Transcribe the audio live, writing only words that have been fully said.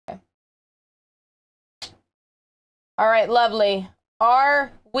All right, lovely.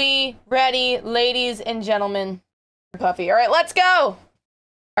 Are we ready, ladies and gentlemen? Puffy. All right, let's go.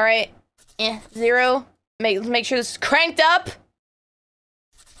 All right. 0. Let's make sure this is cranked up.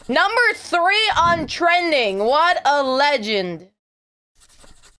 Number 3 on trending. What a legend.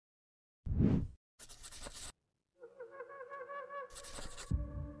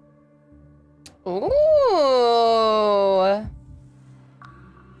 Ooh.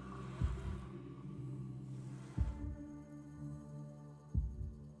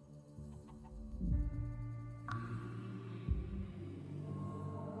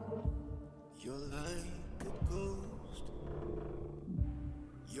 You're like a ghost.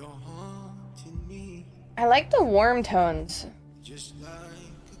 You're haunting me. I like the warm tones. Just like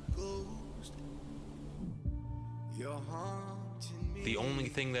a ghost. You're haunting me. The only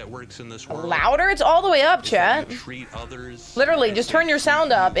thing that works in this world. Louder? It's all the way up, chat. Treat others. Literally, just turn your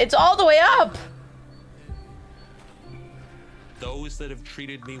sound up. It's all the way up. Those that have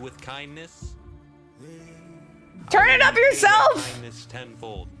treated me with kindness. Turn it up yourself. Kindness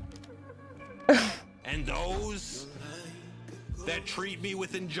tenfold. And those that treat me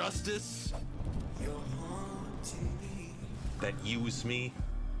with injustice, that use me,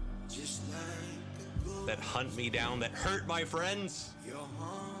 that hunt me down, that hurt my friends,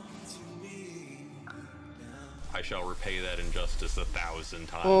 I shall repay that injustice 1,000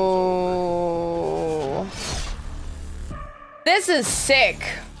 times over. This is sick.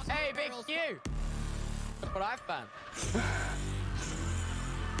 Hey, big Q! Look what I found.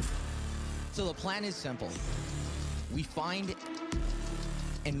 So the plan is simple. We find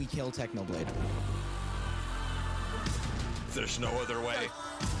and we kill Technoblade. There's no other way.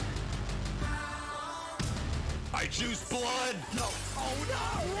 I choose blood! No! Oh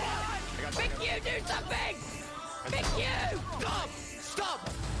no! Big Q, do something! Big Q! Stop! Stop!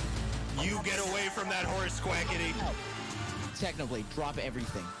 You get away from that horse, Quackity! Technoblade, drop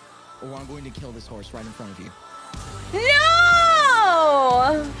everything, or I'm going to kill this horse right in front of you.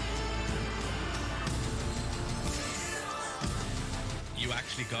 No! You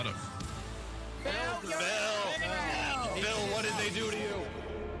actually got him. Phil, what did they do to you?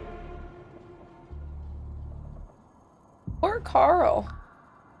 Poor Carl.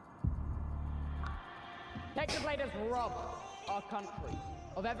 Technoblade has robbed our country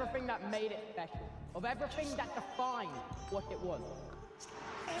of everything that made it special, of everything that defined what it was.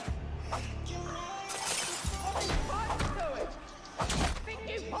 Do it! Big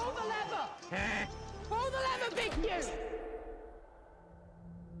Q, pull the lever! Pull the lever, Big Q!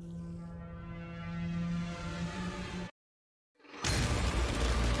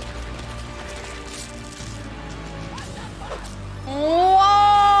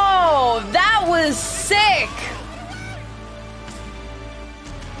 Whoa! That was sick!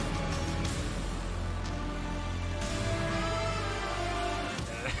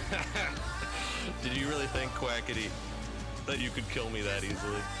 Did you really think, Quackity, that you could kill me that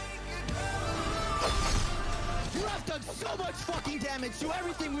easily? You have done so much fucking damage to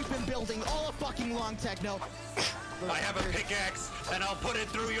everything we've been building all a fucking long, Techno. I have a pickaxe, and I'll put it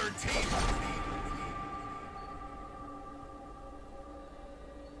through your teeth!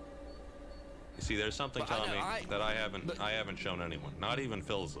 You see, there's something telling me that I haven't shown anyone, not even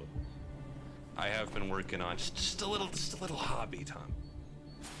Philza. I have been working on just a little hobby, Tom.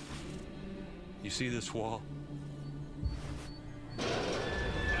 You see this wall?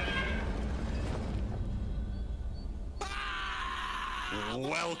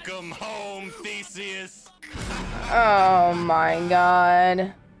 Welcome home, Theseus! Oh my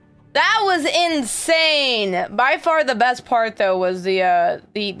god. That was insane! By far the best part though was the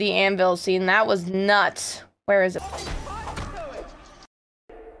anvil scene. That was nuts. Where is it?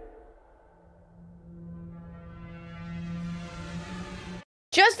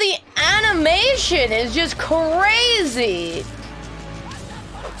 Just the animation is just crazy!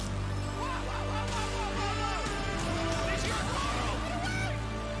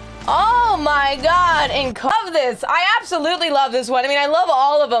 Oh my god, and love this. I absolutely love this one. I mean, I love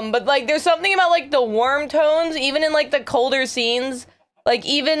all of them, but like there's something about like the warm tones, even in like the colder scenes, like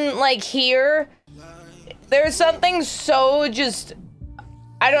even like here, there's something so just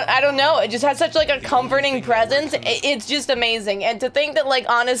I don't know, it just has such like a comforting presence. It's just amazing. And to think that like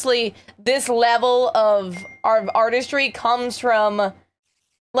honestly this level of artistry comes from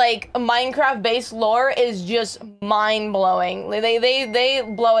like Minecraft based lore is just mind-blowing. They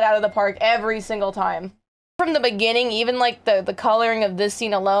blow it out of the park every single time. From the beginning, even like the coloring of this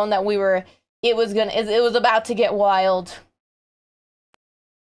scene alone, that it was about to get wild.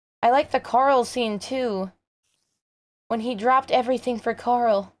 I like the Carl scene too. When he dropped everything for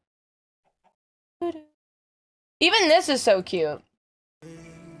Carl. Even this is so cute.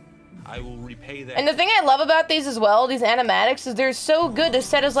 I will repay that. And the thing I love about these as well, these animatics, is they're so good to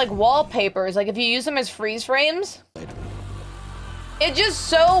set as like wallpapers. Like if you use them as freeze frames. It's just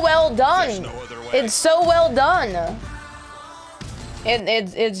so well done. There's no other way. It's so well done.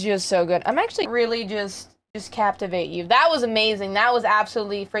 It's just so good. I'm actually really just captivate you. That was amazing. That was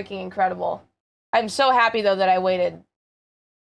absolutely freaking incredible. I'm so happy though that I waited